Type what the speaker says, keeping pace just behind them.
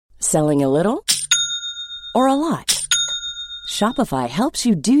Selling a little or a lot? Shopify helps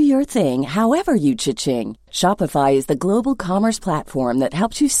you do your thing however you cha-ching. Shopify is the global commerce platform that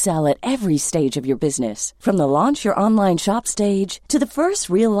helps you sell at every stage of your business. From the launch your online shop stage to the first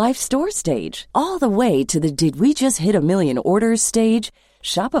real-life store stage, all the way to the did we just hit a million orders stage.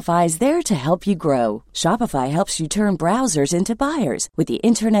 Shopify is there to help you grow. Shopify helps you turn browsers into buyers with the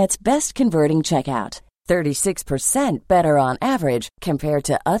internet's best converting checkout. 36% better on average compared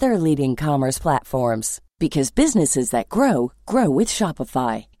to other leading commerce platforms. Because businesses that grow, grow with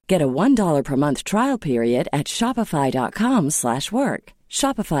Shopify. Get a $1 per month trial period at shopify.com/work.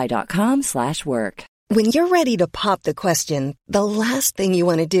 Shopify.com/work. When you're ready to pop the question, the last thing you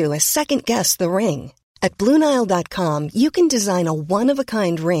want to do is second-guess the ring. At BlueNile.com, you can design a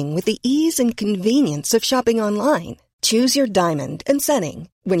one-of-a-kind ring with the ease and convenience of shopping online. Choose your diamond and setting.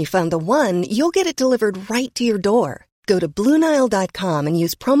 When you find the one, you'll get it delivered right to your door. Go to BlueNile.com and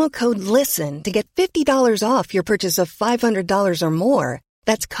use promo code LISTEN to get $50 off your purchase of $500 or more.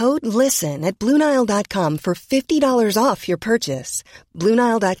 That's code LISTEN at BlueNile.com for $50 off your purchase.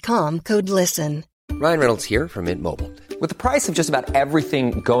 BlueNile.com, code LISTEN. Ryan Reynolds here from Mint Mobile. With the price of just about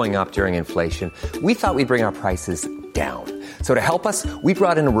everything going up during inflation, we thought we'd bring our prices down. So to help us, we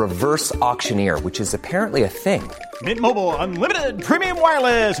brought in a reverse auctioneer, which is apparently a thing. Mint Mobile Unlimited Premium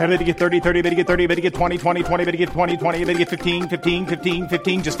Wireless. How to get 30, 30, bit to get 30, bit to get 20, 20, 20, bit to get 20, 20, bit to get 15, 15, 15,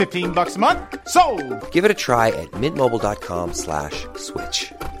 15, just $15 a month? Sold! Give it a try at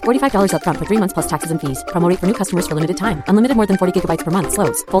mintmobile.com/switch. $45 up front for 3 months plus taxes and fees. Promo rate for new customers for limited time. Unlimited more than 40 gigabytes per month.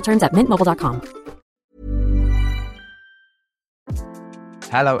 Slows full terms at mintmobile.com.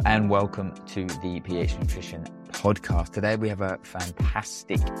 Hello and welcome to the PH Nutrition podcast. Today we have a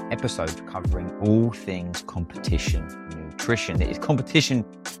fantastic episode covering all things competition nutrition. It is competition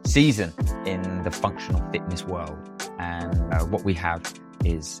season in the functional fitness world, and what we have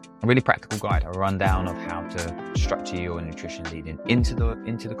is a really practical guide, a rundown of how to structure your nutrition leading into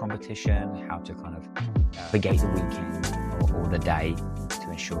the competition, how to kind of navigate the weekend or the day to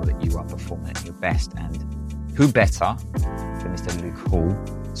ensure that you are performing at your best. And who better than Mr. Luke Hall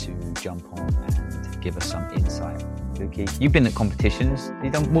to jump on and give us some insight. Lukey, you've been at competitions.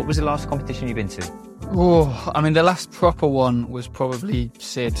 What was the last competition you've been to? Oh, I mean, the last proper one was probably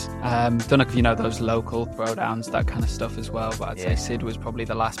Sid. Don't know if you know those local throwdowns, that kind of stuff as well, but I'd say Sid was probably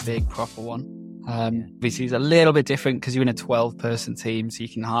the last big proper one. Obviously, it's a little bit different because you're in a 12-person team, so you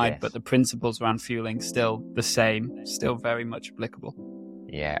can hide, but the principles around fueling still the same, still very much applicable.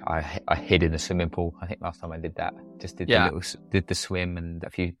 Yeah, I hid in the swimming pool. I think last time I did that, just did the swim and a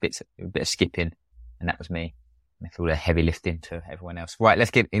bit of skipping, and that was me. And I feel the heavy lifting to everyone else. Right,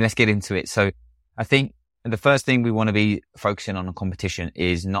 let's get into it. So I think the first thing we want to be focusing on competition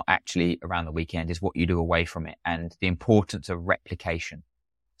is not actually around the weekend, is what you do away from it and the importance of replication.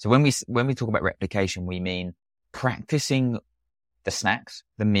 So when we talk about replication, we mean practicing the snacks,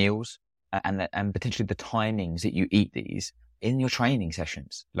 the meals, and potentially the timings that you eat these in your training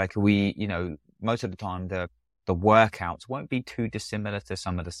sessions. Like most of the time the workouts won't be too dissimilar to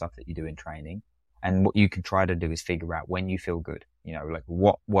some of the stuff that you do in training. And what you can try to do is figure out when you feel good, like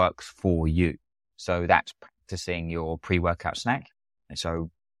what works for you. So that's practicing your pre-workout snack. And so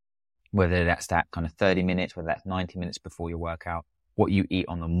whether that's that kind of 30 minutes, whether that's 90 minutes before your workout, what you eat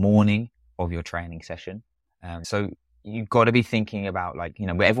on the morning of your training session. So you've got to be thinking about where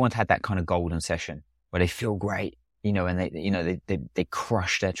everyone's had that kind of golden session where they feel great, and they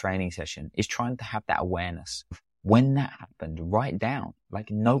crush their training session, is trying to have that awareness. When that happened, write down,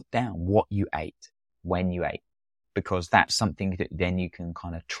 note down what you ate, when you ate, because that's something that then you can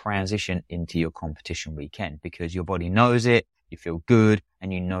kind of transition into your competition weekend, because your body knows it, you feel good,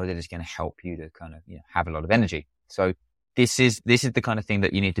 and you know that it's going to help you to kind of, have a lot of energy. So this is the kind of thing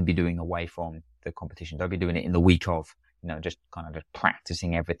that you need to be doing away from the competition. Don't be doing it in the week of, just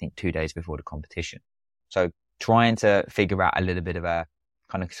practicing everything 2 days before the competition. So trying to figure out a little bit of a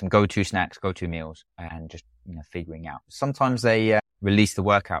kind of some go-to snacks, go-to meals, and just, figuring out. Sometimes they release the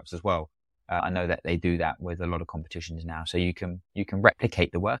workouts as well. I know that they do that with a lot of competitions now. So you can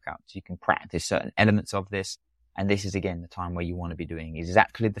replicate the workouts. You can practice certain elements of this. And this is, again, the time where you want to be doing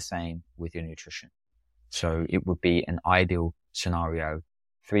exactly the same with your nutrition. So it would be an ideal scenario,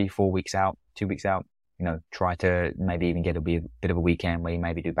 3-4 weeks out, 2 weeks out, try to maybe even get a bit of a weekend where you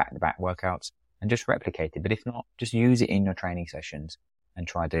maybe do back-to-back workouts and just replicate it. But if not, just use it in your training sessions and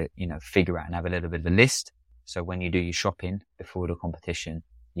try to, figure out and have a little bit of a list. So when you do your shopping before the competition,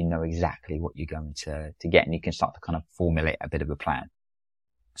 you know exactly what you're going to get, and you can start to kind of formulate a bit of a plan.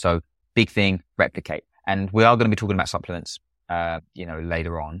 So big thing, replicate. And we are going to be talking about supplements,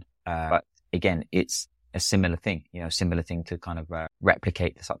 later on. But again, it's a similar thing, to kind of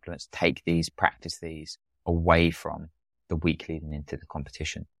replicate the supplements, take these, practice these away from the week leading into the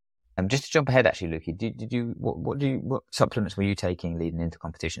competition. Just to jump ahead, actually, Lukey, what supplements were you taking leading into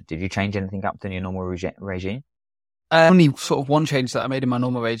competition? Did you change anything up than your normal regime? Only sort of one change that I made in my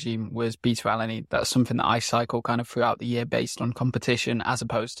normal regime was beta-alanine. That's something that I cycle kind of throughout the year based on competition, as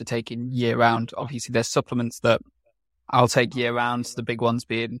opposed to taking year round. Obviously, there's supplements that I'll take year round, the big ones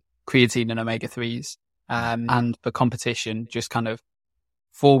being creatine and omega-3s. And for competition, just kind of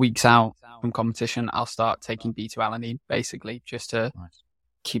 4 weeks out from competition, I'll start taking beta-alanine, basically, just to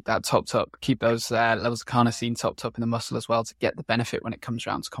keep that topped up, keep those levels of carnosine topped up in the muscle as well, to get the benefit when it comes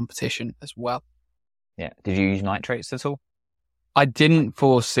around to competition as well. Yeah. Did you use nitrates at all? I didn't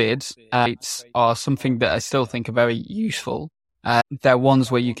for SID. Nitrates are something that I still think are very useful. They're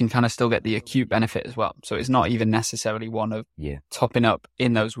ones where you can kind of still get the acute benefit as well. So it's not even necessarily one of topping up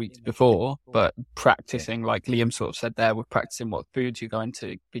in those weeks before, but practicing, like Liam sort of said there, with practicing what foods you're going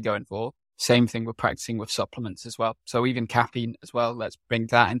to be going for. Same thing with practicing with supplements as well. So even caffeine as well, let's bring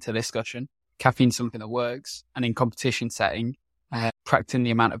that into discussion. Caffeine's something that works. And in competition setting, practicing the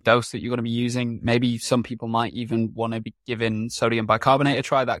amount of dose that you're going to be using. Maybe some people might even want to be giving sodium bicarbonate a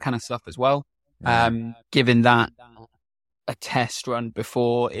try, that kind of stuff as well. Given that a test run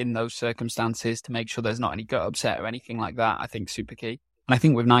before in those circumstances to make sure there's not any gut upset or anything like that, I think super key. And I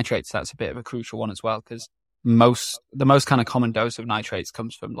think with nitrates, that's a bit of a crucial one as well, because the most kind of common dose of nitrates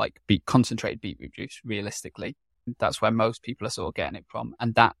comes from like concentrated beetroot juice, realistically. That's where most people are sort of getting it from.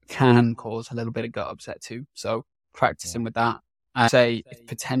 And that can cause a little bit of gut upset too. So practicing with that, I'd say it's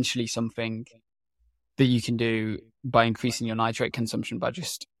potentially something that you can do by increasing your nitrate consumption by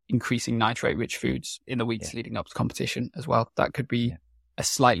just increasing nitrate-rich foods in the weeks leading up to competition as well. That could be a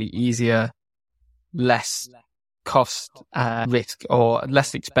slightly easier, less cost risk or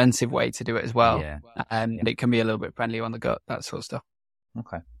less expensive way to do it as well. And it can be a little bit friendlier on the gut, that sort of stuff.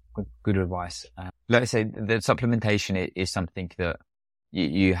 Okay. Good advice. Like I say, the supplementation is something that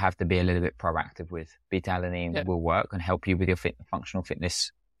you have to be a little bit proactive with. Beta-alanine will work and help you with your functional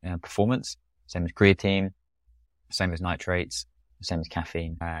fitness performance. Same as creatine, same as nitrates, same as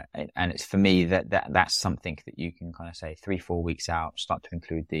caffeine. And it's for me that's something that you can kind of say 3-4 weeks out, start to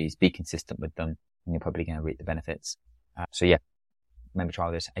include these, be consistent with them, and you're probably going to reap the benefits. So maybe try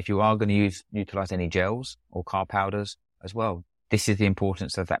this. If you are going to utilize any gels or carb powders as well, this is the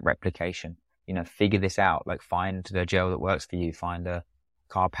importance of that replication. Figure this out, like find the gel that works for you, find a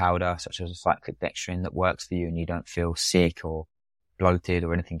carb powder such as a cyclic dextrin that works for you and you don't feel sick or bloated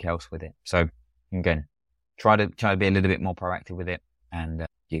or anything else with it. So again, try to be a little bit more proactive with it, and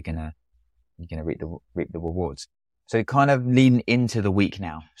you're gonna reap the rewards. So kind of lean into the week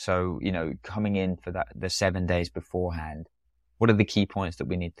now. So coming in for the 7 days beforehand, what are the key points that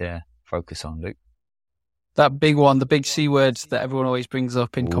we need to focus on, Luke? That big one, the big C word that everyone always brings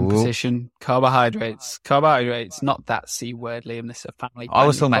up in competition, carbohydrates. Carbohydrates, not that C word, Liam. This is a family. I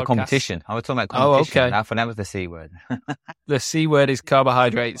was talking about competition. Oh, okay. That was the C word. The C word is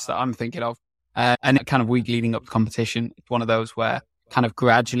carbohydrates that I'm thinking of. And it kind of week leading up to competition, it's one of those where kind of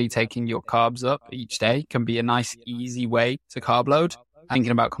gradually taking your carbs up each day can be a nice, easy way to carb load.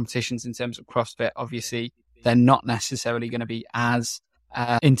 Thinking about competitions in terms of CrossFit, obviously, they're not necessarily going to be as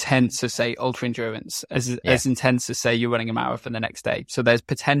intense as, say, ultra endurance, as intense as, say, you're running a marathon the next day. So there's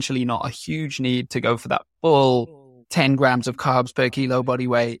potentially not a huge need to go for that full 10 grams of carbs per kilo body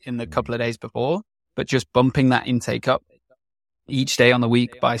weight in the couple of days before, but just bumping that intake up each day on the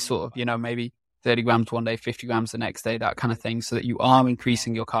week by sort of, maybe 30 grams one day, 50 grams the next day, that kind of thing, so that you are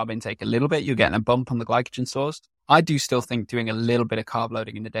increasing your carb intake a little bit. You're getting a bump on the glycogen stores. I do still think doing a little bit of carb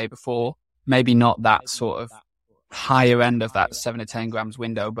loading in the day before, maybe not that sort of higher end of that 7 to 10 grams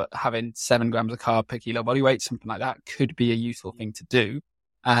window, but having 7 grams of carb per kilo body weight, something like that, could be a useful thing to do.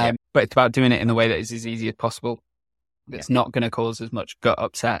 But it's about doing it in a way that is as easy as possible. It's not going to cause as much gut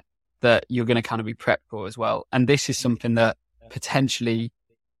upset, that you're going to kind of be prepped for as well. And this is something that potentially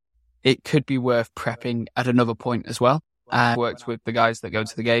it could be worth prepping at another point as well. Worked with the guys that go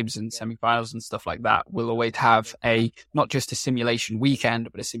to the games and semifinals and stuff like that. We'll always have not just a simulation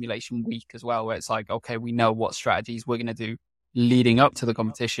weekend, but a simulation week as well, where it's like, okay, we know what strategies we're going to do leading up to the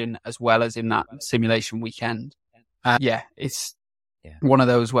competition as well as in that simulation weekend. It's one of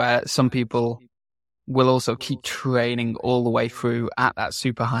those where some people will also keep training all the way through at that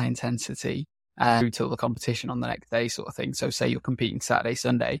super high intensity through till the competition on the next day sort of thing. So say you're competing Saturday,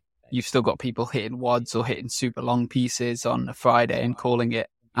 Sunday, you've still got people hitting WODs or hitting super long pieces on a Friday and calling it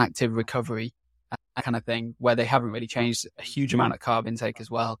active recovery, that kind of thing, where they haven't really changed a huge amount of carb intake as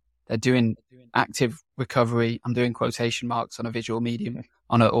well. They're doing active recovery. I'm doing quotation marks on a visual medium,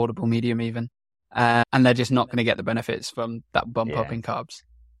 on an audible medium even. and they're just not going to get the benefits from that bump up in carbs.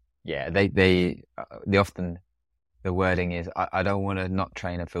 Yeah, they often, the wording is, I don't want to not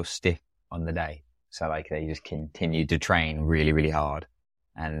train and feel stiff on the day. So like they just continue to train really, really hard.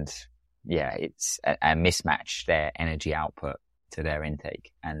 And yeah, it's a mismatch their energy output to their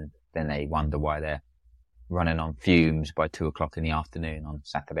intake. And then they wonder why they're running on fumes by 2:00 in the afternoon on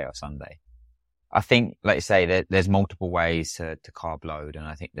Saturday or Sunday. I think, like you say, there's multiple ways to carb load. And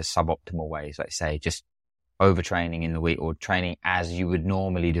I think there's suboptimal ways, like you say, just overtraining in the week or training as you would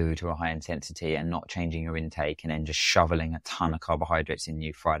normally do to a high intensity and not changing your intake and then just shoveling a ton of carbohydrates in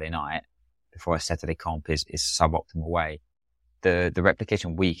you Friday night before a Saturday comp is suboptimal way. The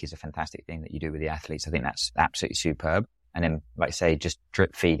replication week is a fantastic thing that you do with the athletes. I think that's absolutely superb. And then, like I say, just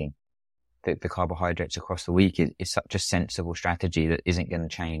drip feeding the carbohydrates across the week is such a sensible strategy that isn't going to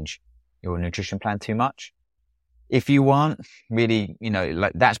change your nutrition plan too much. If you want really,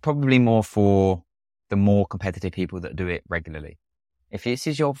 like that's probably more for the more competitive people that do it regularly. If this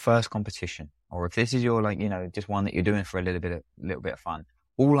is your first competition, or if this is your just one that you're doing for a little bit of fun,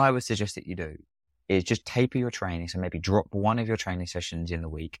 all I would suggest that you do is just taper your training. So maybe drop one of your training sessions in the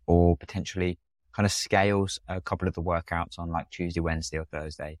week, or potentially kind of scales a couple of the workouts on like Tuesday, Wednesday or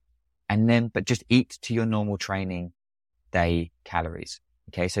Thursday. But just eat to your normal training day calories.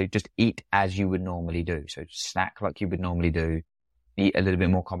 Okay. So just eat as you would normally do. So snack like you would normally do, eat a little bit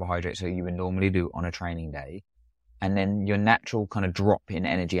more carbohydrates so you would normally do on a training day. And then your natural kind of drop in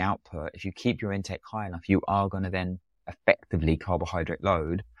energy output, if you keep your intake high enough, you are going to then effectively carbohydrate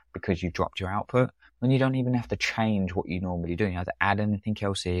load because you dropped your output. When you don't even have to change what you normally do. You don't have to add anything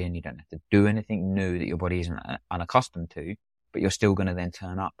else in. You don't have to do anything new that your body isn't unaccustomed to, but you're still going to then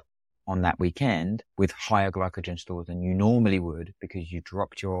turn up on that weekend with higher glycogen stores than you normally would because you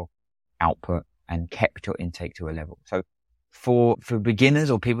dropped your output and kept your intake to a level. So for beginners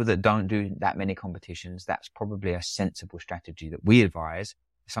or people that don't do that many competitions, that's probably a sensible strategy that we advise,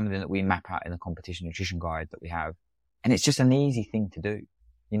 something that we map out in the competition nutrition guide that we have. And it's just an easy thing to do.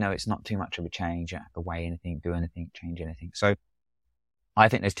 It's not too much of a change. You don't have to weigh anything, do anything, change anything. So I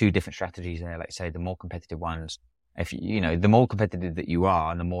think there's two different strategies there. Like I say, the more competitive ones, if the more competitive that you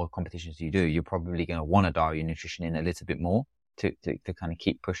are and the more competitions you do, you're probably going to want to dial your nutrition in a little bit more to kind of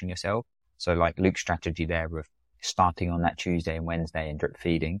keep pushing yourself. So like Luke's strategy there of starting on that Tuesday and Wednesday and drip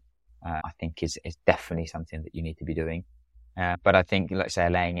feeding, I think is definitely something that you need to be doing. But I think, let's say,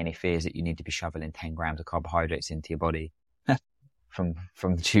 allaying any fears that you need to be shoveling 10 grams of carbohydrates into your body from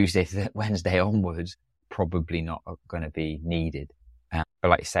Tuesday to Wednesday onwards, probably not going to be needed. But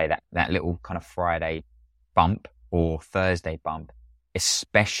like you say, that little kind of Friday bump or Thursday bump,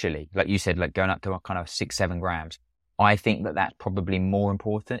 especially like you said, like going up to a kind of 6-7 grams, I think that's probably more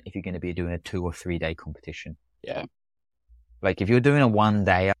important if you're going to be doing a 2 or 3 day competition. Yeah. Like if you're doing a 1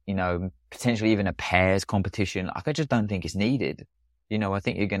 day, potentially even a pairs competition, I just don't think it's needed. I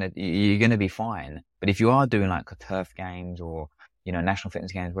think you're going to be fine. But if you are doing like a turf games or, national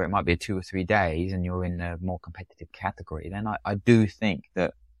fitness games where it might be 2 or 3 days and you're in a more competitive category, then I do think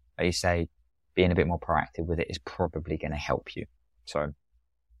that, like you say, being a bit more proactive with it is probably going to help you. So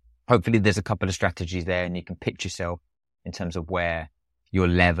hopefully there's a couple of strategies there and you can pitch yourself in terms of where your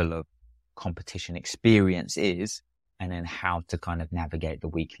level of competition experience is and then how to kind of navigate the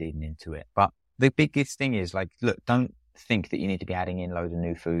week leading into it. But the biggest thing is like, look, don't think that you need to be adding in loads of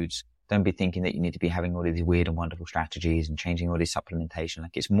new foods. Don't be thinking that you need to be having all of these weird and wonderful strategies and changing all this supplementation.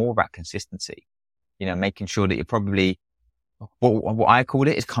 Like it's more about consistency, making sure that you're probably, what I call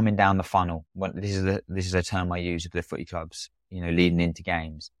it is coming down the funnel. This is a term I use with the footy clubs, leading into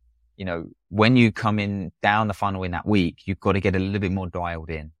games. When you come in down the funnel in that week, you've got to get a little bit more dialed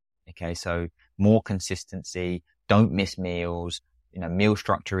in. Okay. So more consistency, don't miss meals, meal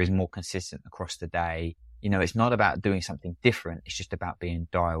structure is more consistent across the day. It's not about doing something different. It's just about being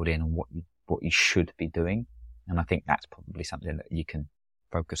dialed in on what you should be doing. And I think that's probably something that you can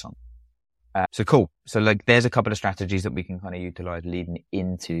focus on. So cool. So like there's a couple of strategies that we can kind of utilize leading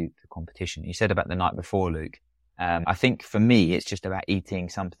into the competition. You said about the night before, Luke. I think for me, it's just about eating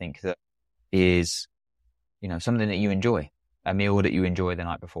something that is, something that you enjoy, a meal that you enjoy the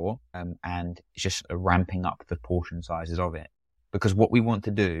night before. And it's just ramping up the portion sizes of it. Because what we want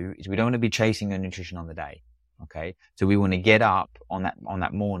to do is we don't want to be chasing your nutrition on the day. Okay. So we want to get up on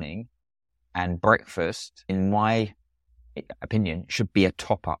that morning, and breakfast, in my opinion, should be a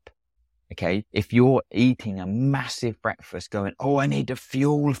top up. Okay. If you're eating a massive breakfast going, I need to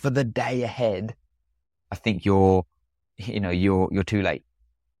fuel for the day ahead, I think you're too late.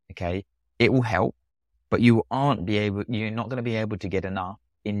 Okay. It will help, but you're not going to be able to get enough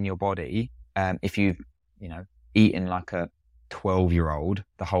in your body, if you've, eaten like a 12-year-old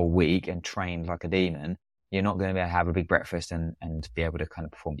the whole week and trained like a demon, you're not going to be able to have a big breakfast and be able to kind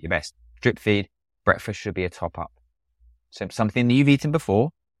of perform at your best. Drip feed, breakfast should be a top up. So something that you've eaten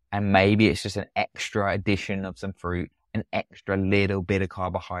before, and maybe it's just an extra addition of some fruit, an extra little bit of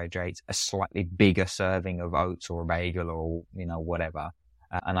carbohydrates, a slightly bigger serving of oats or a bagel or, whatever.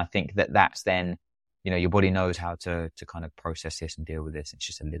 And I think that's then, your body knows how to kind of process this and deal with this. It's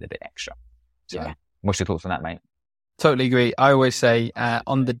just a little bit extra. So what's your thoughts on that, mate? Totally agree. I always say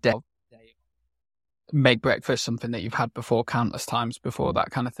on the day, make breakfast something that you've had before countless times before,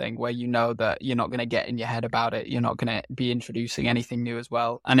 that kind of thing, where you know that you're not going to get in your head about it. You're not going to be introducing anything new as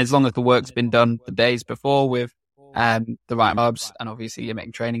well. And as long as the work's been done the days before with the right carbs, and obviously you're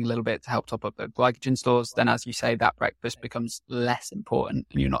making training a little bit to help top up the glycogen stores, then as you say, that breakfast becomes less important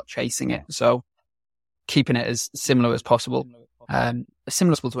and you're not chasing it. So keeping it as similar as possible,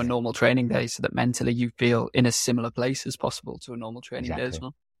 similar to a normal training day, so that mentally you feel in a similar place as possible to a normal training day as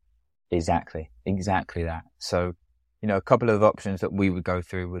well. Exactly that. So, a couple of options that we would go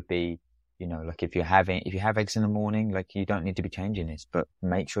through would be, like if you have eggs in the morning, like you don't need to be changing this, but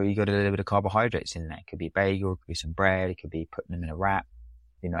make sure you got a little bit of carbohydrates in there. It could be a bagel, it could be some bread, it could be putting them in a wrap.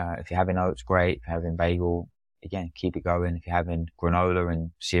 If you're having oats, great. If you're having bagel, again, keep it going. If you're having granola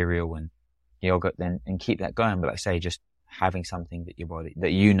and cereal and yogurt, then and keep that going. But like I say, just having something that your body,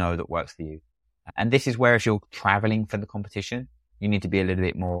 that that works for you. And this is where if you're traveling for the competition, you need to be a little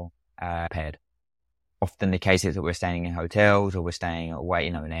bit more prepared. Often the case is that we're staying in hotels or we're staying away,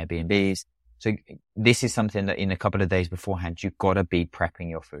 in Airbnbs. So this is something that in a couple of days beforehand, you've got to be prepping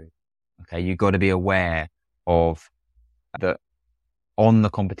your food. Okay. You've got to be aware of that on the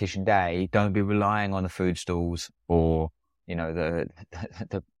competition day. Don't be relying on the food stalls or,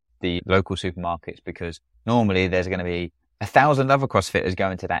 the local supermarkets, because normally there's going to be 1,000 other CrossFitters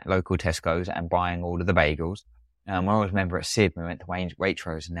going to that local Tesco's and buying all of the bagels. I always remember at Sid, we went to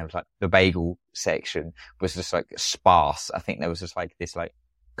Waitrose and there was like the bagel section was just like sparse. I think there was just like this like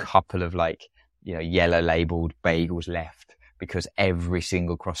couple of like, yellow labeled bagels left because every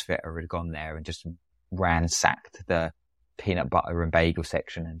single CrossFitter had gone there and just ransacked the peanut butter and bagel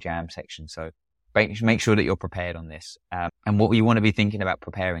section and jam section. So make sure that you're prepared on this. And what you want to be thinking about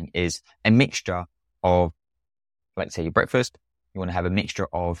preparing is a mixture of, let's say your breakfast. You want to have a mixture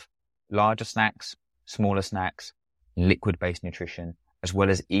of larger snacks, smaller snacks, liquid-based nutrition, as well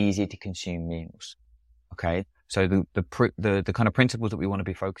as easy to consume meals. Okay. So the kind of principles that we want to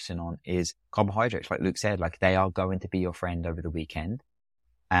be focusing on is carbohydrates. Like Luke said, like they are going to be your friend over the weekend,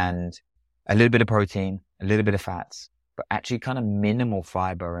 and a little bit of protein, a little bit of fats, but actually kind of minimal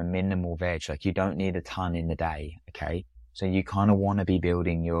fiber and minimal veg. Like you don't need a ton in the day. Okay. So you kind of want to be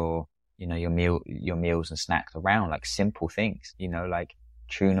building your meals and snacks around like simple things, like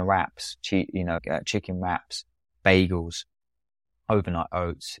tuna wraps, chicken wraps, bagels, overnight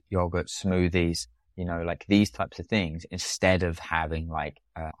oats, yogurt, smoothies, like these types of things, instead of having like,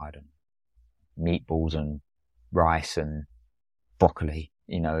 meatballs and rice and broccoli,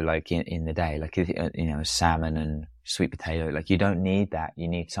 like in the day, like, salmon and sweet potato. Like you don't need that. You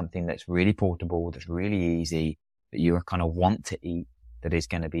need something that's really portable, that's really easy, that you kind of want to eat, that is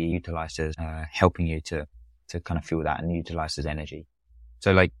going to be utilized as, helping you to kind of fuel that and utilize as energy.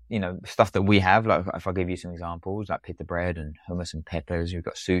 So like, stuff that we have, like if I give you some examples, like pita bread and hummus and peppers, you've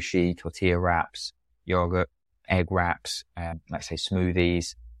got sushi, tortilla wraps, yogurt, egg wraps, like say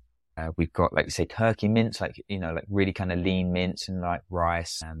smoothies. We've got, like say turkey mince, like, like really kind of lean mince and like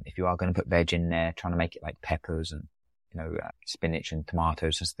rice. If you are going to put veg in there, trying to make it like peppers and, spinach and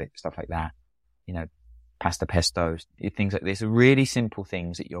tomatoes and stuff like that, pasta pesto, things like this are really simple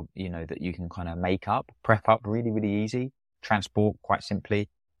things that that you can kind of prep up really, really easy, transport quite simply,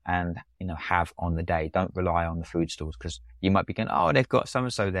 and, have on the day. Don't rely on the food stalls, because you might be going, oh, they've got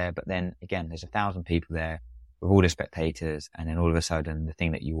so-and-so there. But then again, there's 1,000 people there with all the spectators. And then all of a sudden the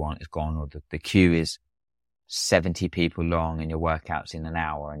thing that you want is gone, or the queue is 70 people long and your workout's in an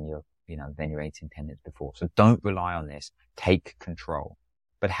hour and then you're eating 10 minutes before. So don't rely on this. Take control,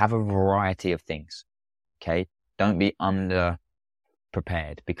 but have a variety of things. Okay. Don't be under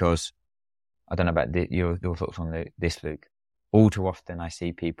prepared, because I don't know about your thoughts on this, Luke. All too often I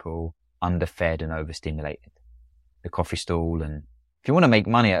see people underfed and overstimulated. The coffee stall, and if you want to make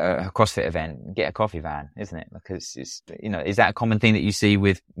money at a CrossFit event, get a coffee van, isn't it? Because it's, is that a common thing that you see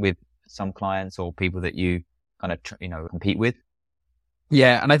with some clients or people that you kind of, compete with?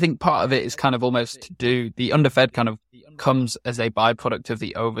 Yeah, and I think part of it is kind of almost to do, the underfed kind of comes as a byproduct of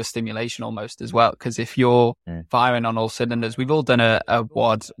the overstimulation almost as well. Because if you're firing on all cylinders, we've all done a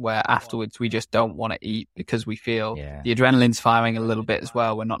WOD where afterwards we just don't want to eat because we feel the adrenaline's firing a little bit as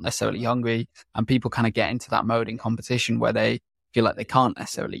well. We're not necessarily hungry, and people kind of get into that mode in competition where they feel like they can't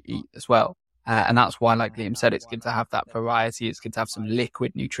necessarily eat as well. And that's why, like Liam said, it's good to have that variety. It's good to have some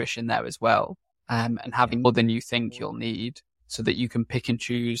liquid nutrition there as well, and having more than you think you'll need, so that you can pick and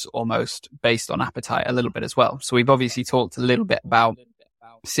choose almost based on appetite a little bit as well. So we've obviously talked a little bit about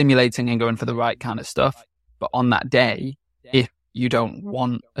simulating and going for the right kind of stuff. But on that day, if you don't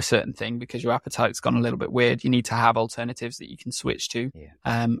want a certain thing because your appetite's gone a little bit weird, you need to have alternatives that you can switch to.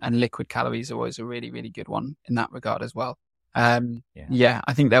 And liquid calories are always a really, really good one in that regard as well. I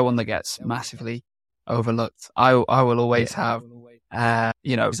think they're one that gets massively overlooked. I will always have,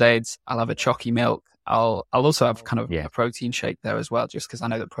 Zaids. I'll have a chalky milk. I'll also have kind of a protein shake there as well, just because I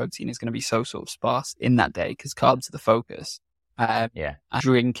know that protein is going to be so sort of sparse in that day because carbs are the focus.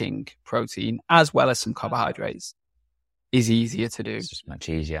 Drinking protein as well as some carbohydrates is easier to do. It's just much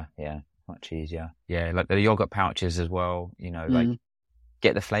easier. Much easier. Yeah, like the yogurt pouches as well, like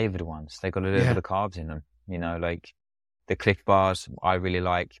get the flavored ones. They've got a little bit of carbs in them, like the Clif bars I really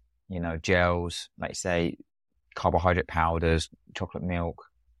like, gels, like say carbohydrate powders, chocolate milk,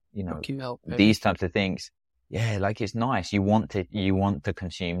 these types of things. Yeah, like it's nice. You want to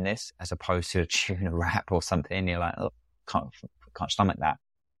consume this as opposed to a tuna wrap or something. You're like, oh, can't stomach that.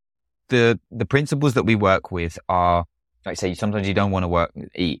 The principles that we work with are, like I say, sometimes you don't want to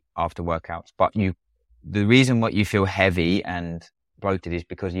eat after workouts, but the reason why you feel heavy and bloated is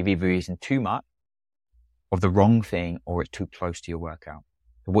because you've either eaten too much of the wrong thing or it's too close to your workout.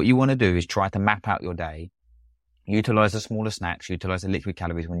 So what you want to do is try to map out your day, utilize the smaller snacks, utilize the liquid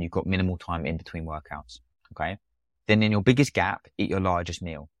calories when you've got minimal time in between workouts. Okay. Then in your biggest gap, eat your largest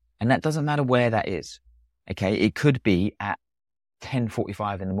meal. And that doesn't matter where that is. Okay. It could be at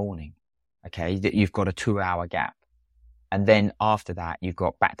 10:45 in the morning. Okay. That you've got a 2-hour gap. And then after that, you've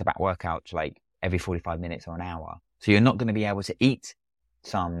got back-to-back workouts like every 45 minutes or an hour. So you're not going to be able to eat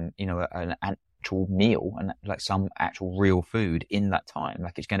some, an actual meal and like some actual real food in that time.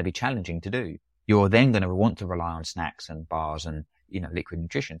 Like it's going to be challenging to do. You're then going to want to rely on snacks and bars and, liquid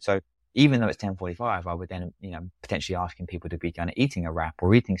nutrition. So even though it's 10:45, I would then, potentially asking people to be kind of eating a wrap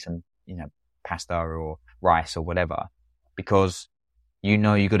or eating some, pasta or rice or whatever, because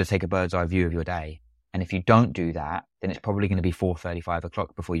you've got to take a bird's eye view of your day. And if you don't do that, then it's probably going to be 4:30, 5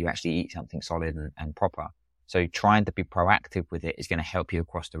 o'clock before you actually eat something solid and proper. So trying to be proactive with it is going to help you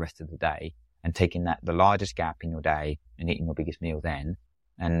across the rest of the day, and taking the largest gap in your day and eating your biggest meal then.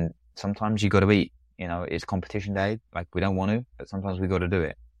 And sometimes you got to eat, it's competition day. Like we don't want to, but sometimes we got to do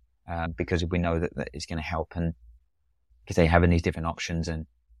it, because we know that it's going to help. And because they having these different options and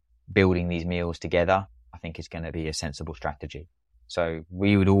building these meals together, I think is going to be a sensible strategy. So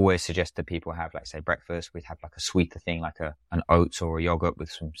we would always suggest that people have, like say breakfast, we'd have like a sweeter thing, like an oats or a yogurt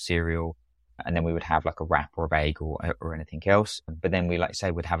with some cereal. And then we would have like a wrap or a bagel or anything else. But then we, like say,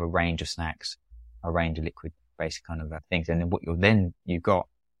 would have a range of snacks, a range of liquid based kind of things. And then what you've got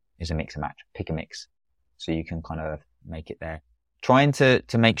is a mix and match, pick a mix. So you can kind of make it there. Trying to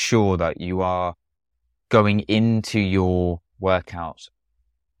make sure that you are going into your workouts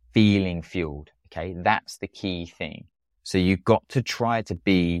feeling fueled. Okay. That's the key thing. So you've got to try to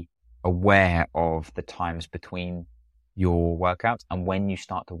be aware of the times between your workouts and when you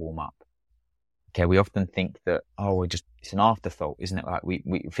start to warm up. Okay, we often think that, it's an afterthought, isn't it? Like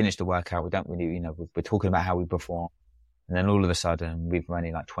we finish the workout, we don't really, we're talking about how we perform. And then all of a sudden we've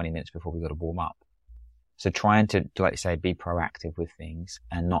only like 20 minutes before we've got to warm up. So trying to, like you say, be proactive with things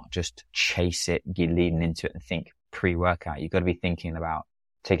and not just chase it, get leading into it and think pre-workout. You've got to be thinking about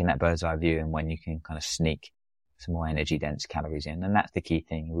taking that bird's eye view and when you can kind of sneak some more energy dense calories in. And that's the key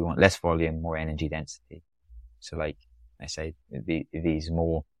thing. We want less volume, more energy density. So like I say, these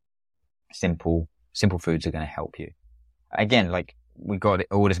more simple foods are going to help you. Again, like we got it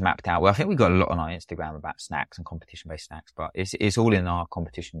all this mapped out. Well, I think we got a lot on our Instagram about snacks and competition based snacks, but it's all in our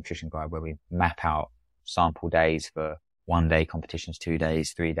competition nutrition guide where we map out sample days for 1 day competitions, 2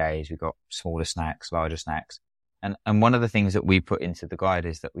 days, 3 days. We've got smaller snacks, larger snacks. And one of the things that we put into the guide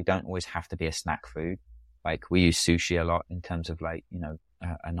is that we don't always have to be a snack food. Like we use sushi a lot in terms of like,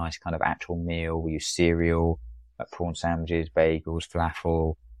 a nice kind of actual meal. We use cereal, like prawn sandwiches, bagels,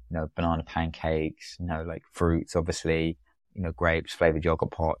 falafel, banana pancakes, like fruits, obviously, grapes, flavored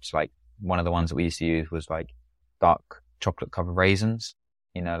yogurt pots. Like one of the ones that we used to use was like dark chocolate covered raisins,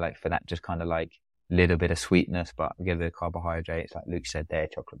 like for that just kind of like little bit of sweetness, but give the carbohydrates, like Luke said there,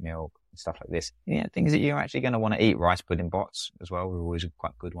 chocolate milk and stuff like this. Yeah, things that you're actually going to want to eat. Rice pudding bots as well, are always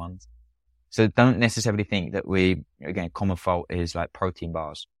quite good ones. So don't necessarily think that common fault is like protein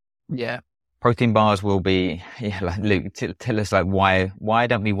bars. Yeah. Protein bars will be, like Luke, tell us like why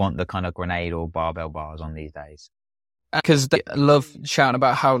don't we want the kind of grenade or barbell bars on these days? Because they love shouting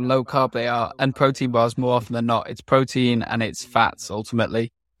about how low carb they are, and protein bars, more often than not, it's protein and it's fats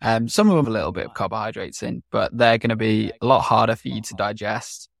ultimately. Some of them a little bit of carbohydrates in, but they're going to be a lot harder for you to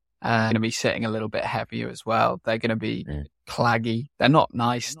digest. Going to be sitting a little bit heavier as well. They're going to be claggy. They're not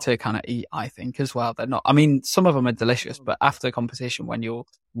nice to kind of eat, I think, as well. They're not. I mean, some of them are delicious, but after competition, when you're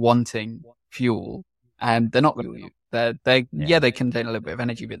wanting fuel, they're not going to you. They contain a little bit of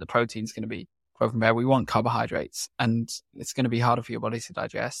energy, but the protein's going to be from there. We want carbohydrates, and it's going to be harder for your body to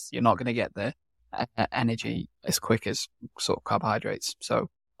digest. You're not going to get the energy as quick as sort of carbohydrates. So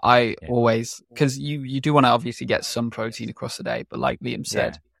I always, because you do want to obviously get some protein across the day, but like Liam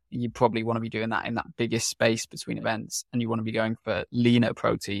said, you probably want to be doing that in that biggest space between events, and you want to be going for leaner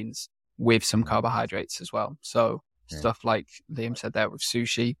proteins with some carbohydrates as well. So stuff like Liam said there with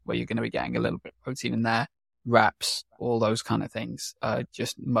sushi, where you're going to be getting a little bit of protein in there, wraps, all those kind of things are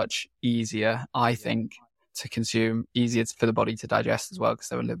just much easier, I think, to consume, easier for the body to digest as well, because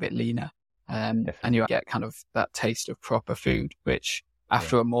they're a little bit leaner. And you get kind of that taste of proper food, which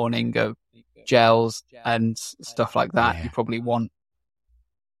after a morning of gels and stuff like that, you probably want.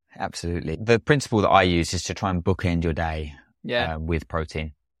 Absolutely. The principle that I use is to try and bookend your day with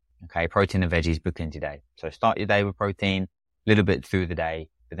protein. Okay, protein and veggies bookend your day. So start your day with protein, a little bit through the day,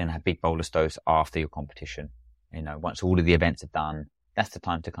 but then have big bolus dose after your competition. You know, once all of the events are done, that's the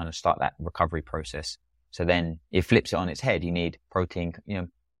time to kind of start that recovery process. So then it flips it on its head. You need protein,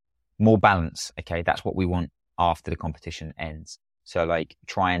 more balance. Okay, that's what we want after the competition ends. So like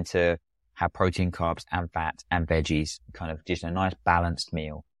trying to have protein, carbs and fat and veggies, kind of just a nice balanced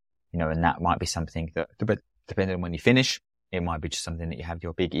meal, and that might be something that, depending on when you finish, it might be just something that you have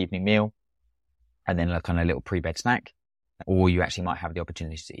your big evening meal and then a kind of little pre-bed snack, or you actually might have the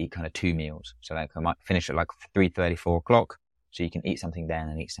opportunity to eat kind of 2 meals. So like I might finish at like 3:30, 4 o'clock. So you can eat something then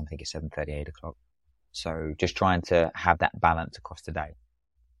and eat something at 7:30, 8 o'clock. So just trying to have that balance across the day.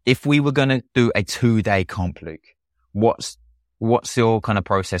 If we were going to do a 2-day comp, Luke, what's your kind of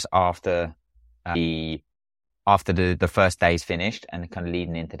process after the first day's finished and kind of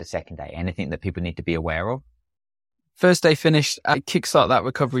leading into the second day? Anything that people need to be aware of? First day finished, kickstart that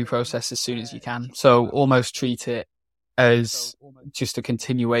recovery process as soon as you can. So almost treat it as just a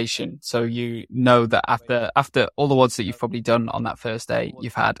continuation. So you know that after all the WODs that you've probably done on that first day,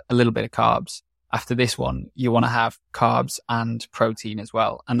 you've had a little bit of carbs. After this one, you want to have carbs and protein as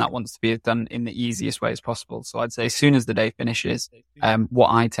well. And that wants to be done in the easiest way as possible. So I'd say as soon as the day finishes, what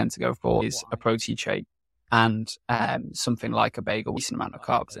I tend to go for is a protein shake and something like a bagel with a decent amount of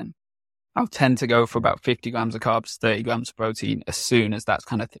carbs in. I'll tend to go for about 50 grams of carbs, 30 grams of protein as soon as that's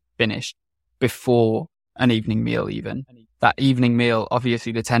kind of finished, before an evening meal even. That evening meal,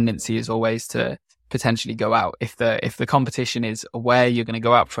 obviously the tendency is always to potentially go out. If the competition is away, you're going to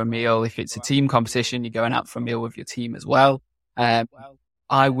go out for a meal. If it's a team competition, you're going out for a meal with your team as well.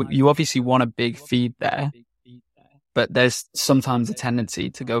 You obviously want a big feed there, but there's sometimes a tendency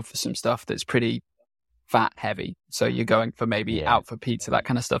to go for some stuff that's pretty fat heavy. So you're going for maybe out for pizza, that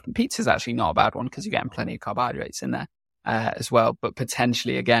kind of stuff. And pizza is actually not a bad one because you're getting plenty of carbohydrates in there as well. But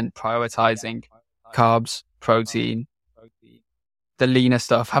potentially, again, prioritizing carbs, protein, the leaner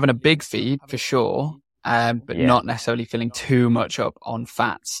stuff, having a big feed for sure, but not necessarily filling too much up on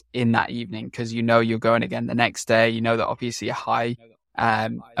fats in that evening, because you're going again the next day. You know that obviously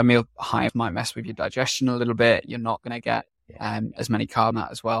a meal high might mess with your digestion a little bit. You're not going to get as many carbs in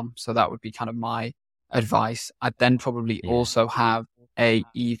that as well. So that would be kind of my advice. I'd then probably also have a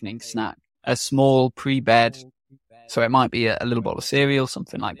evening snack, a small pre-bed. So it might be a little bowl of cereal,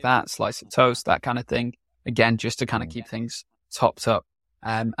 something like that, slice of toast, that kind of thing. Again, just to kind of keep things topped up.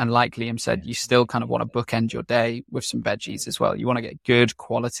 And like Liam said, you still kind of want to bookend your day with some veggies as well. You want to get good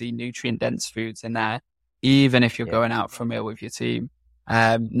quality, nutrient-dense foods in there, even if you're going out for a meal with your team.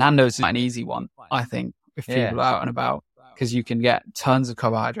 Nando's is an easy one, I think, if people are out and about, because you can get tons of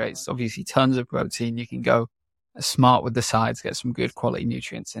carbohydrates, obviously tons of protein. You can go smart with the sides, get some good quality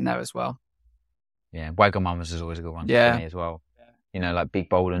nutrients in there as well. Yeah, Wagamama's is always a good one for me as well. Like big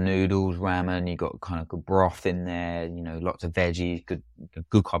bowl of noodles, ramen, you got kind of good broth in there, lots of veggies,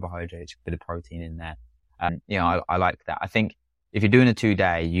 good carbohydrates, a bit of protein in there. I like that. I think if you're doing a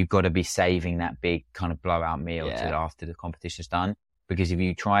 2-day, you've got to be saving that big kind of blowout meal to after the competition's done. Because if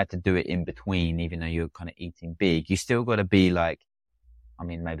you try to do it in between, even though you're kind of eating big, you still got to be like, I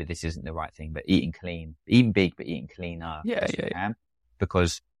mean, maybe this isn't the right thing, but eating clean, eating big, but eating cleaner.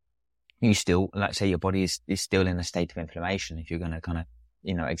 Because you still, like say your body is still in a state of inflammation. If you're going to kind of,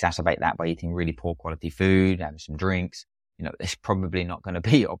 exacerbate that by eating really poor quality food, having some drinks, it's probably not going to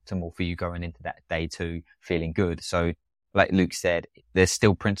be optimal for you going into that day 2 feeling good. So like Luke said, there's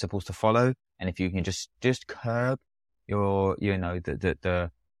still principles to follow. And if you can just curb your,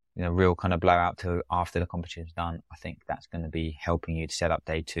 the real kind of blowout to after the competition's done, I think that's going to be helping you to set up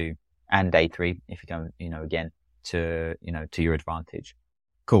day 2 and day 3 if you're going, again, to your advantage.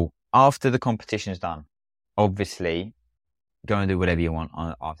 Cool. After the competition's done, obviously, go and do whatever you want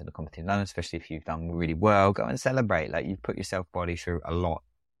after the competition done, especially if you've done really well. Go and celebrate. Like, you've put yourself body through a lot.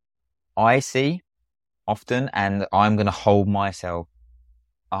 I see often, and I'm going to hold my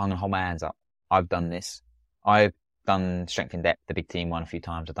hands up. I've done this. I've done strength in depth, the big team one a few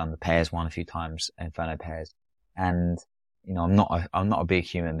times. I've done the pairs one a few times, Inferno pairs. And, I'm not a big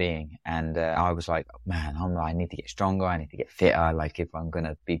human being. And, I was like, man, I need to get stronger. I need to get fitter. Like, if I'm going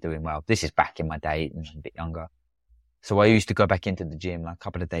to be doing well, this is back in my day, when I was a bit younger. So I used to go back into the gym like a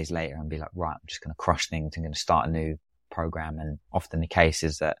couple of days later and be like, right, I'm just going to crush things. I'm going to start a new program. And often the case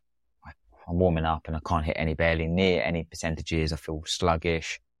is that I'm warming up and I can't hit barely near any percentages. I feel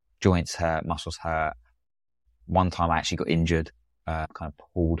sluggish, joints hurt, muscles hurt. One time I actually got injured, kind of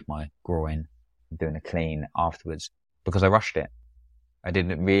pulled my groin doing a clean afterwards because I rushed it. I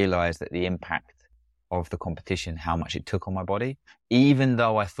didn't realize that the impact of the competition, how much it took on my body, even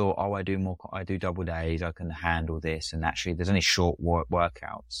though I thought, I do double days, I can handle this. And actually there's only short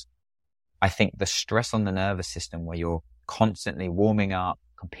workouts. I think the stress on the nervous system where you're constantly warming up,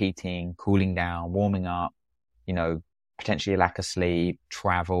 competing, cooling down, warming up, potentially lack of sleep,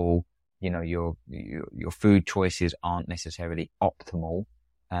 travel, your food choices aren't necessarily optimal.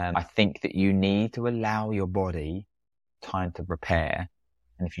 I think that you need to allow your body time to repair.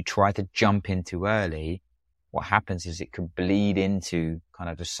 And if you try to jump in too early, what happens is it could bleed into kind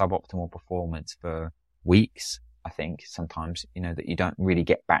of the suboptimal performance for weeks. I think sometimes, that you don't really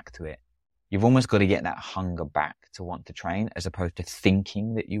get back to it. You've almost got to get that hunger back to want to train, as opposed to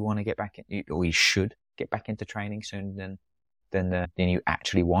thinking that you want to get back in, or you should get back into training sooner than you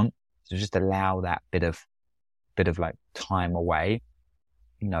actually want. So just allow that bit of like time away.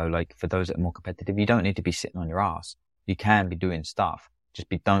 Like for those that are more competitive, you don't need to be sitting on your ass. You can be doing stuff.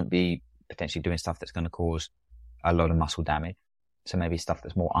 Don't be potentially doing stuff that's going to cause a lot of muscle damage. So maybe stuff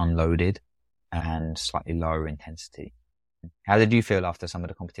that's more unloaded and slightly lower intensity. How did you feel after some of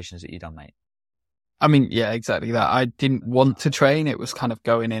the competitions that you've done, mate? I mean, yeah, exactly that. I didn't want to train. It was kind of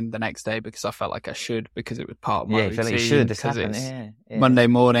going in the next day because I felt like I should, because it was part of my routine. Yeah, you felt like you should. This happened. Yeah. Monday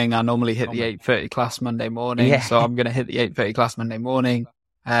morning, I normally hit the 8:30 class Monday morning. So I'm going to hit the 8:30 class Monday morning.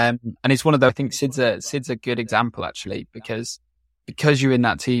 And it's one of the, I think Sid's a good example actually, because you're in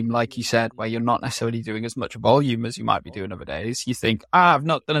that team, like you said, where you're not necessarily doing as much volume as you might be doing other days. You think, I've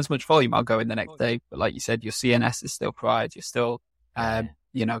not done as much volume, I'll go in the next day. But like you said, your CNS is still fried. You're still,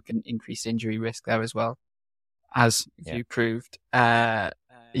 can increase injury risk there as well, as you proved. So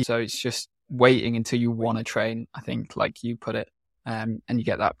it's just waiting until you want to train, I think, like you put it, and you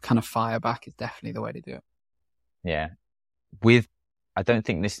get that kind of fire back is definitely the way to do it. Yeah. I don't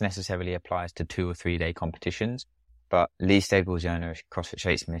think this necessarily applies to 2 or 3 day competitions, but Lee Stables, the owner of CrossFit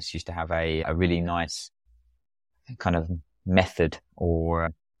Shakespeare, used to have a really nice kind of method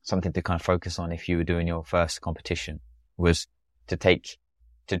or something to kind of focus on if you were doing your first competition, was to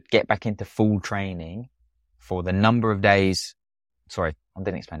get back into full training for the number of days. Sorry, I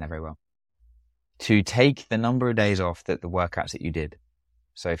didn't explain that very well. To take the number of days off that the workouts that you did.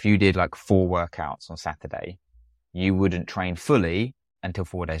 So if you did like 4 workouts on Saturday, you wouldn't train fully until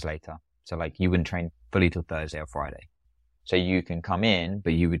 4 days later. So like you wouldn't train fully till Thursday or Friday. So you can come in,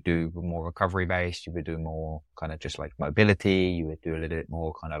 but you would do more recovery based. You would do more kind of just like mobility. You would do a little bit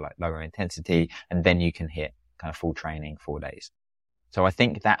more kind of like lower intensity, and then you can hit kind of full training 4 days. So I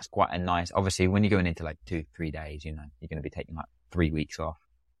think that's quite a nice, obviously when you're going into like 2-3 days, you're going to be taking like 3 weeks off.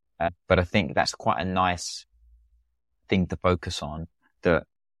 But I think that's quite a nice thing to focus on, that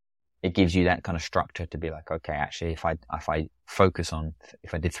it gives you that kind of structure to be like, okay, actually, if I focus on,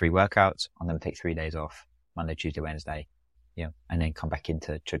 if I did 3 workouts, I'm going to take 3 days off, Monday, Tuesday, Wednesday, and then come back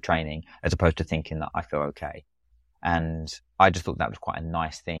into training, as opposed to thinking that I feel okay. And I just thought that was quite a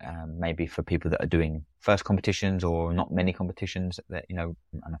nice thing, maybe for people that are doing first competitions or not many competitions, that, and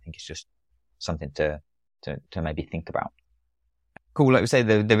I think it's just something to maybe think about. Cool. Like we say,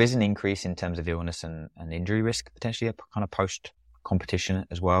 there is an increase in terms of illness and injury risk, potentially kind of post competition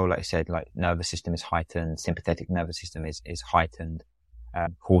as well. Like I said, like nervous system is heightened, sympathetic nervous system is heightened.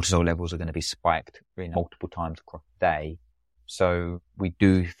 Cortisol levels are going to be spiked multiple times across the day. So we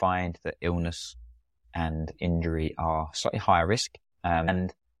do find that illness and injury are slightly higher risk.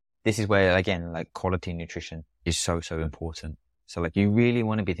 And this is where, again, like quality nutrition is so important. So like you really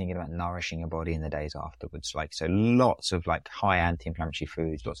want to be thinking about nourishing your body in the days afterwards. Like, so lots of like high anti-inflammatory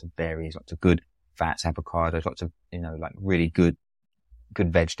foods, lots of berries, lots of good fats, avocados, lots of, like really good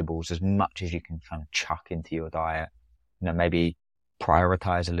vegetables, as much as you can kind of chuck into your diet. Maybe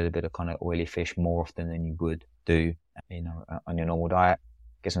prioritize a little bit of kind of oily fish more often than you would do, on your normal diet.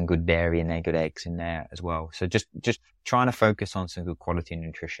 Get some good dairy in there, good eggs in there as well. So just trying to focus on some good quality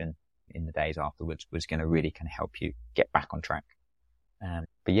nutrition in the days afterwards was going to really kind of help you get back on track.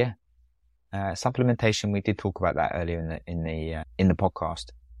 But yeah, supplementation, we did talk about that earlier in the podcast,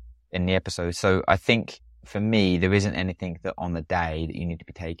 in the episode. So I think for me, there isn't anything that on the day that you need to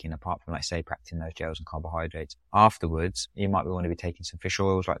be taking, apart from, like, say, practicing those gels and carbohydrates. Afterwards, you might want to be taking some fish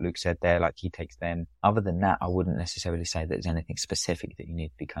oils, like Luke said there, like he takes them. Other than that, I wouldn't necessarily say that there's anything specific that you need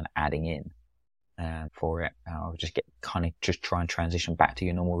to be kind of adding in for it. I would just try and transition back to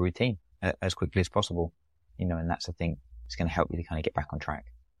your normal routine as quickly as possible, and that's the thing. It's going to help you to kind of get back on track.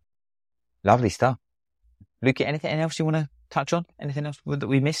 Lovely stuff. Luke, anything else you want to touch on? Anything else that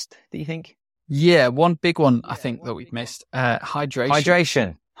we missed that you think? Yeah, one big one I think that we've missed.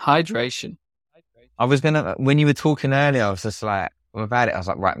 Hydration. I was when you were talking earlier, I was just like, about it, I was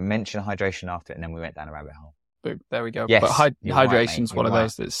like, right, mention hydration after it, and then we went down a rabbit hole. Boom, there we go. Yes, but hydration's one of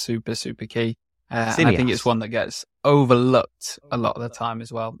those that's super key. And I think it's one that gets overlooked a lot of the time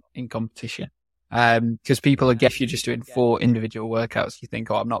as well in competition. Because people if you're just doing 4 individual workouts, you think,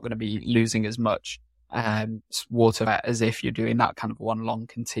 I'm not going to be losing as much water as if you're doing that kind of one long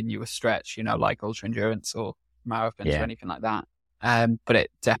continuous stretch, like ultra endurance or marathons or anything like that. But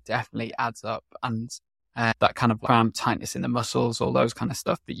it definitely adds up, and that kind of cramp, tightness in the muscles, all those kind of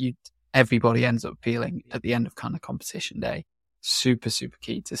stuff that everybody ends up feeling at the end of kind of competition day. Super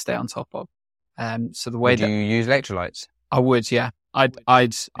key to stay on top of. So the way do you use electrolytes? I would, yeah.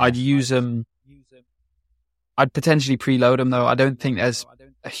 I'd use them. I'd potentially preload them though. I don't think there's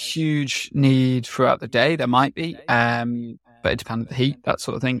a huge need throughout the day. There might be, but it depends on the heat, that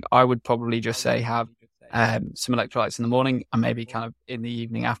sort of thing. I would probably just say have some electrolytes in the morning and maybe kind of in the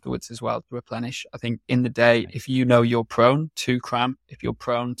evening afterwards as well to replenish. I think in the day, if you're prone to cramp, if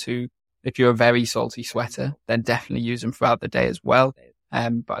you're a very salty sweater, then definitely use them throughout the day as well.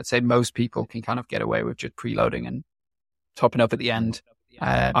 But I'd say most people can kind of get away with just preloading and topping up at the end.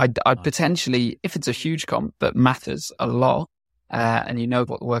 I'd potentially, if it's a huge comp that matters a lot, and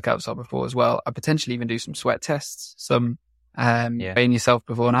what the workouts are before as well, I'd potentially even do some sweat tests, weighing yourself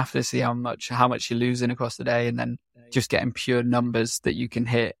before and after, see how much you're losing across the day, and then just getting pure numbers that you can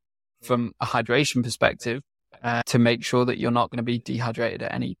hit from a hydration perspective, to make sure that you're not going to be dehydrated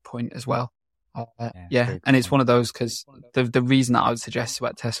at any point as well. And it's one of those, because the reason that I would suggest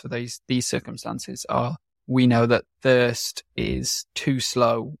sweat tests for these circumstances are, we know that thirst is too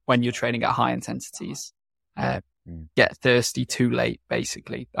slow when you're training at high intensities. Get thirsty too late,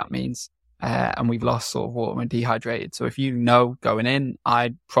 basically, that means. And we've lost sort of water and dehydrated. So if going in,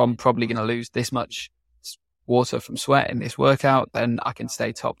 I'm probably going to lose this much water from sweat in this workout, then I can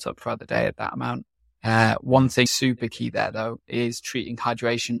stay topped up throughout the day at that amount. One thing super key there, though, is treating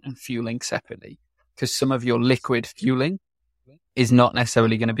hydration and fueling separately, because some of your liquid fueling is not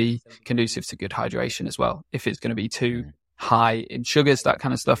necessarily going to be conducive to good hydration as well. If it's going to be too high in sugars, that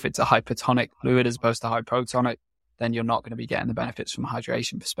kind of stuff, it's a hypertonic fluid as opposed to hyprotonic, then you're not going to be getting the benefits from a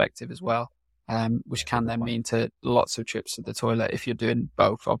hydration perspective as well, which can then mean to lots of trips to the toilet if you're doing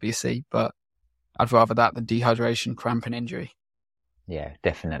both, obviously. But I'd rather that than dehydration, cramp and injury. Yeah,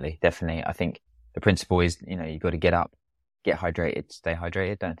 definitely. I think the principle is, you've got to get up, get hydrated, stay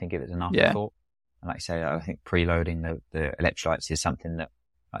hydrated. Don't think of it as an afterthought. And like I say, I think preloading the electrolytes is something that,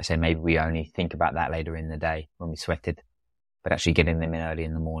 like I say, maybe we only think about that later in the day when we sweated, but actually getting them in early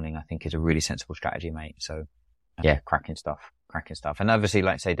in the morning, I think, is a really sensible strategy, mate. So yeah, cracking stuff. And obviously,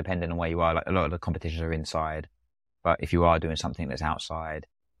 like I say, depending on where you are, like a lot of the competitions are inside, but if you are doing something that's outside,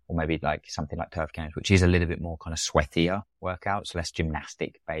 or maybe like something like turf games, which is a little bit more kind of sweatier workouts, less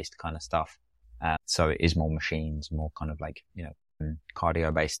gymnastic based kind of stuff. So it is more machines, more kind of like,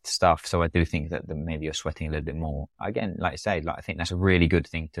 cardio based stuff. So I do think that maybe you're sweating a little bit more. Again, like I say, I think that's a really good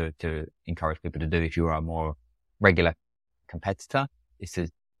thing to encourage people to do if you are a more regular competitor, is to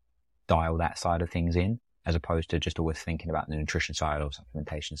dial that side of things in, as opposed to just always thinking about the nutrition side or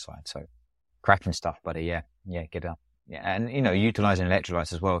supplementation side. So cracking stuff, buddy. Yeah, get up. Yeah. And, utilizing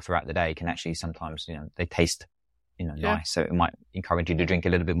electrolytes as well throughout the day can actually sometimes, they taste, nice. So it might encourage you to drink a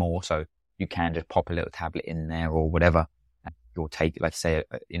little bit more. So you can just pop a little tablet in there or whatever. You'll take, like say,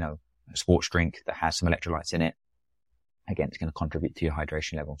 a sports drink that has some electrolytes in it, again, it's going to contribute to your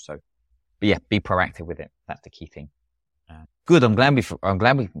hydration level. So, but yeah, be proactive with it. That's the key thing. Good. I'm glad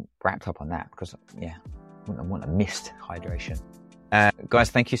we wrapped up on that, because yeah, I wouldn't have missed hydration. Guys,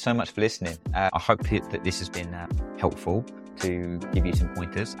 thank you so much for listening. I hope that this has been helpful to give you some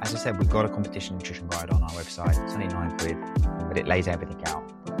pointers. As I said, we've got a competition nutrition guide on our website. It's only £9, but it lays everything out.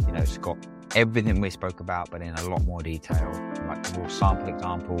 You know, it's got everything we spoke about, but in a lot more detail. Like we'll sample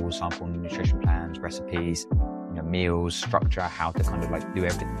examples, sample nutrition plans, recipes, you know, meals, structure, how to kind of like do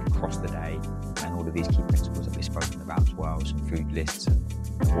everything across the day, and all of these key principles that we've spoken about as well, some food lists and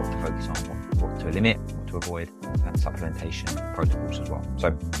what to focus on, what to limit, what to avoid, and supplementation protocols as well.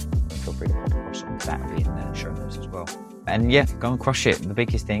 So feel free to pop across some of that in the show notes as well. And yeah, go and crush it. The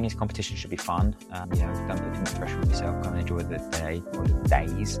biggest thing is competition should be fun. You know, don't put too much pressure on yourself. Go and enjoy the day or the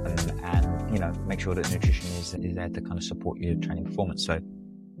days, and you know, make sure that nutrition is there to kind of support your training performance. So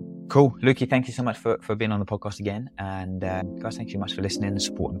cool. Lukey, thank you so much for being on the podcast again. And guys, thank you so much for listening and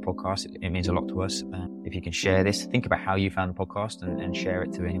supporting the podcast. It means a lot to us. If you can share this, think about how you found the podcast and share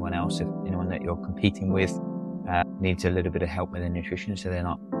it to anyone else. If anyone that you're competing with needs a little bit of help with their nutrition, so they're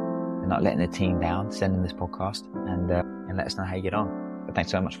not letting their team down, send them this podcast and let us know how you get on. But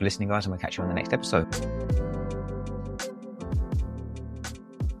thanks so much for listening, guys, and we'll catch you on the next episode.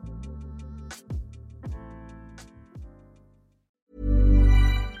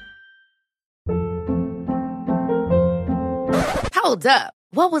 Hold up.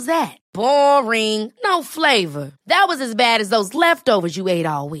 What was that? Boring. No flavor. That was as bad as those leftovers you ate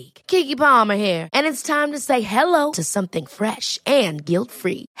all week. Keke Palmer here, and it's time to say hello to something fresh and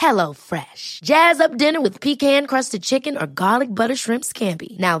guilt-free. Hello Fresh. Jazz up dinner with pecan-crusted chicken or garlic butter shrimp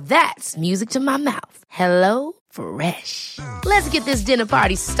scampi. Now that's music to my mouth. Hello Fresh. Let's get this dinner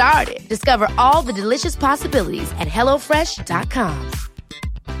party started. Discover all the delicious possibilities at HelloFresh.com.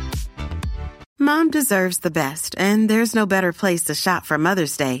 Mom deserves the best, and there's no better place to shop for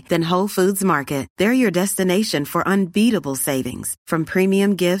Mother's Day than Whole Foods Market. They're your destination for unbeatable savings, from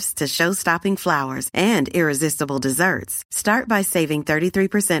premium gifts to show-stopping flowers and irresistible desserts. Start by saving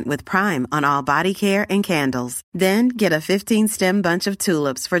 33% with Prime on all body care and candles. Then get a 15-stem bunch of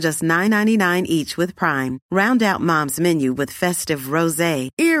tulips for just $9.99 each with Prime. Round out Mom's menu with festive rosé,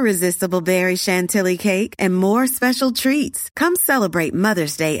 irresistible berry chantilly cake, and more special treats. Come celebrate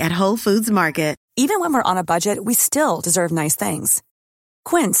Mother's Day at Whole Foods Market. Even when we're on a budget, we still deserve nice things.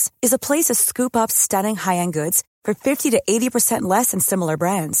 Quince is a place to scoop up stunning high-end goods for 50 to 80% less than similar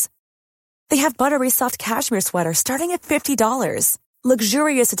brands. They have buttery soft cashmere sweaters starting at $50,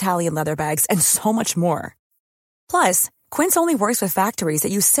 luxurious Italian leather bags, and so much more. Plus, Quince only works with factories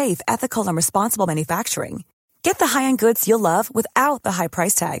that use safe, ethical, and responsible manufacturing. Get the high-end goods you'll love without the high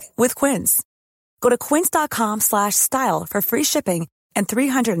price tag with Quince. Go to quince.com/style for free shipping and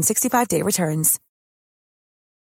 365-day returns.